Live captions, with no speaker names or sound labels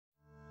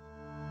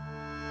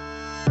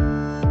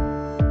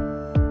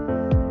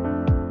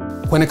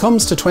When it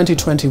comes to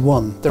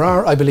 2021, there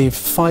are, I believe,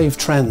 5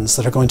 trends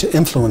that are going to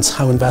influence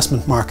how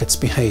investment markets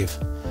behave.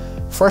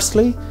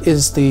 Firstly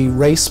is the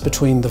race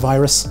between the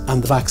virus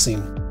and the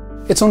vaccine.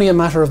 It's only a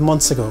matter of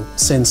months ago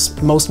since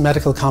most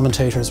medical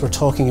commentators were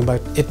talking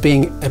about it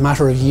being a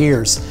matter of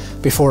years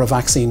before a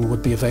vaccine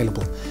would be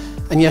available.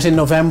 And yet in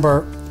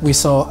November we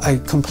saw a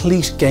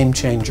complete game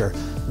changer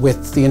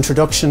with the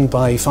introduction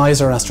by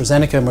Pfizer,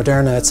 AstraZeneca,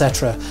 Moderna,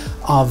 etc.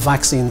 of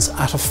vaccines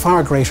at a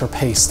far greater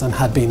pace than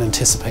had been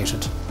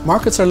anticipated.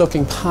 Markets are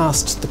looking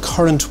past the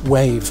current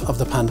wave of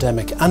the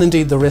pandemic and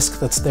indeed the risk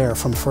that's there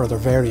from further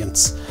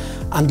variants,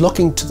 and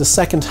looking to the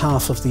second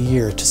half of the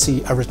year to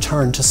see a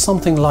return to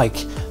something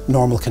like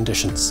normal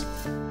conditions.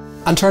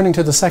 And turning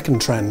to the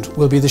second trend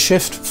will be the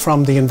shift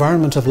from the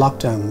environment of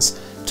lockdowns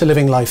to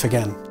living life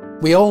again.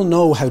 We all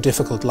know how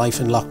difficult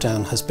life in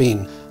lockdown has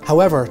been.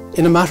 However,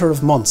 in a matter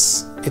of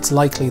months, it's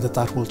likely that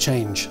that will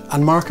change,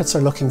 and markets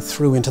are looking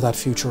through into that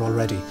future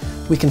already.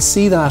 We can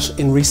see that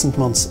in recent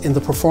months in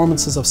the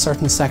performances of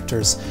certain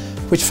sectors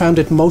which found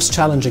it most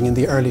challenging in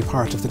the early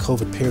part of the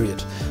COVID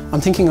period. I'm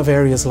thinking of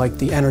areas like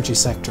the energy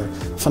sector,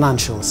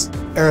 financials,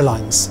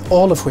 airlines,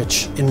 all of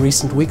which in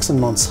recent weeks and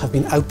months have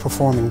been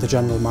outperforming the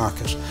general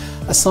market.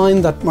 A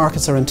sign that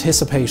markets are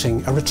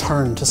anticipating a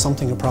return to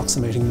something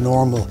approximating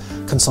normal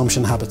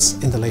consumption habits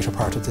in the later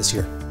part of this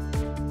year.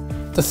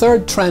 The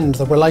third trend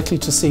that we're likely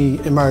to see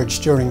emerge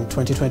during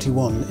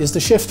 2021 is the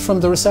shift from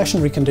the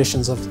recessionary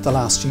conditions of the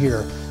last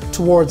year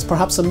towards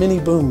perhaps a mini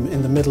boom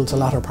in the middle to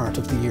latter part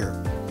of the year.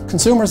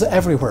 Consumers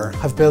everywhere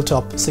have built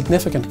up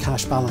significant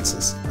cash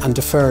balances and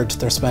deferred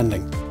their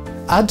spending.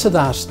 Add to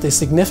that the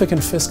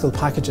significant fiscal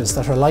packages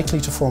that are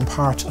likely to form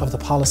part of the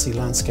policy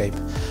landscape,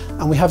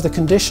 and we have the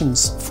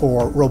conditions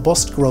for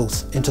robust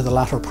growth into the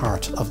latter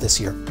part of this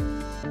year.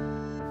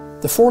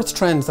 The fourth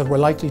trend that we're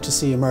likely to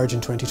see emerge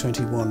in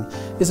 2021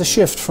 is a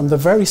shift from the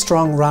very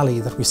strong rally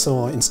that we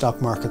saw in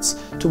stock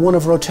markets to one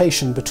of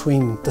rotation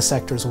between the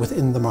sectors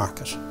within the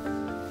market.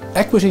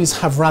 Equities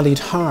have rallied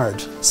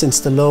hard since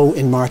the low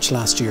in March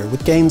last year,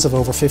 with gains of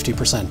over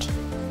 50%.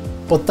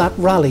 But that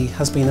rally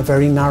has been a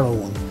very narrow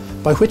one,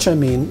 by which I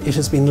mean it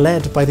has been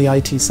led by the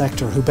IT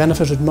sector, who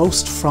benefited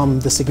most from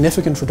the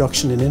significant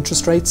reduction in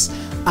interest rates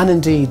and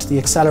indeed the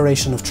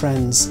acceleration of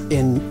trends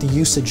in the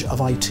usage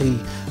of IT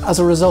as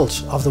a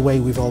result of the way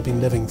we've all been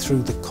living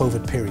through the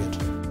COVID period.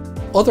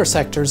 Other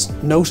sectors,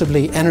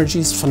 notably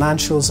energies,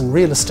 financials and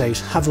real estate,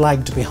 have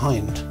lagged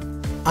behind.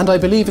 And I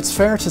believe it's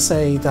fair to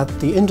say that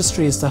the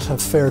industries that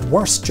have fared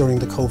worse during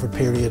the COVID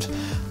period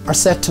are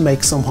set to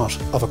make somewhat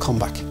of a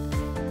comeback.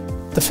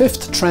 The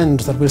fifth trend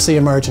that we'll see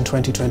emerge in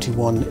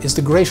 2021 is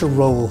the greater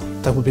role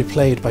that will be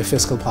played by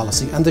fiscal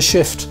policy and the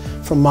shift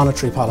from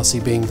monetary policy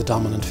being the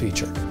dominant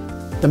feature.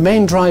 The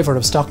main driver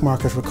of stock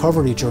market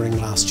recovery during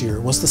last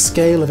year was the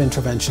scale of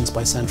interventions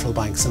by central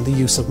banks and the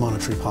use of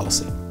monetary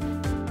policy.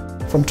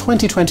 From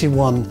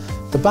 2021,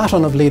 the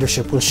baton of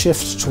leadership will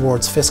shift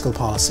towards fiscal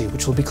policy,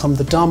 which will become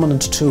the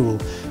dominant tool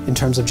in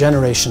terms of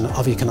generation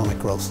of economic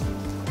growth.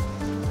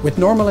 With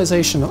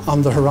normalisation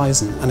on the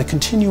horizon and a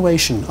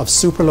continuation of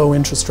super low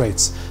interest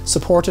rates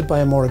supported by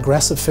a more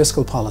aggressive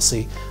fiscal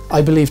policy,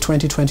 I believe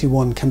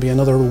 2021 can be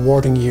another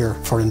rewarding year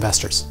for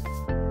investors.